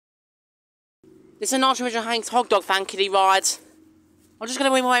This is an Archie Richard Hanks hot dog fan Kiddie ride. I'm just going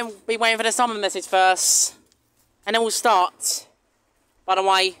to be waiting for the summon message first. And then we'll start. By the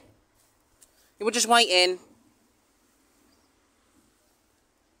way, you were just waiting.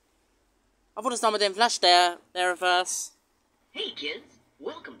 I thought the summon didn't flash there at first. Hey kids,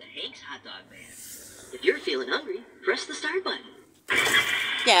 welcome to Hank's Hot Dog Van. If you're feeling hungry, press the start button.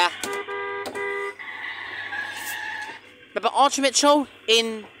 Yeah. But Archie Mitchell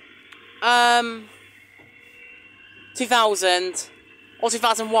in 2000 or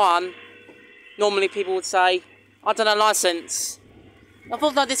 2001, normally people would say, I don't know, license. I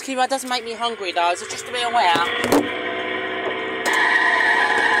thought that this keyword does make me hungry though, so just to be aware.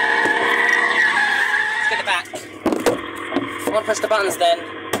 Let's get it back. I'm gonna press the buttons then.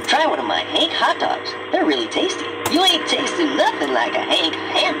 Try one of my Hank hot dogs. They're really tasty. You ain't tasting nothing like a Hank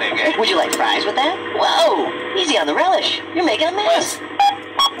hamburger. Would you like fries with that? Whoa! Easy on the relish. You're making a mess.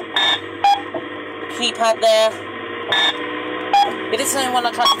 Keypad there. Yeah, this is the only one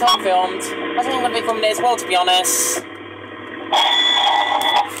I tried to time filmed. I think I'm going to be filming it as well, to be honest.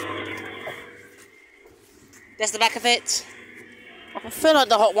 There's the back of it. I feel like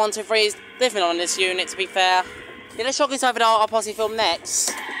the Hot 123 is different on this unit, to be fair. Yeah, let's shock this over that I'll possibly film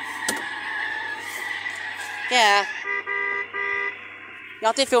next. Yeah. Yeah,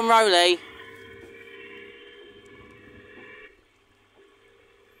 I did film Rolly.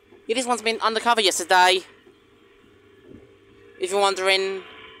 Yeah, this one's been undercover yesterday. If you're wondering.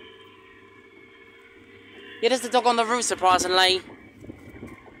 Yeah, there's the dog on the roof, surprisingly.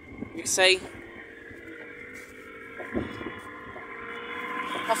 You can see.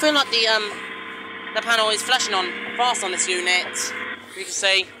 I feel like the panel is flashing on fast on this unit. You can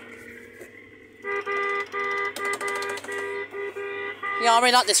see. Yeah, I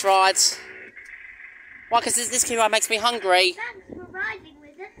really like this ride. Why? Because this key ride makes me hungry. Thanks for riding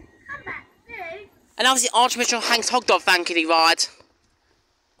with us. Come back soon. And obviously Archie Mitchell Hank's hot dog fan Kiddie ride.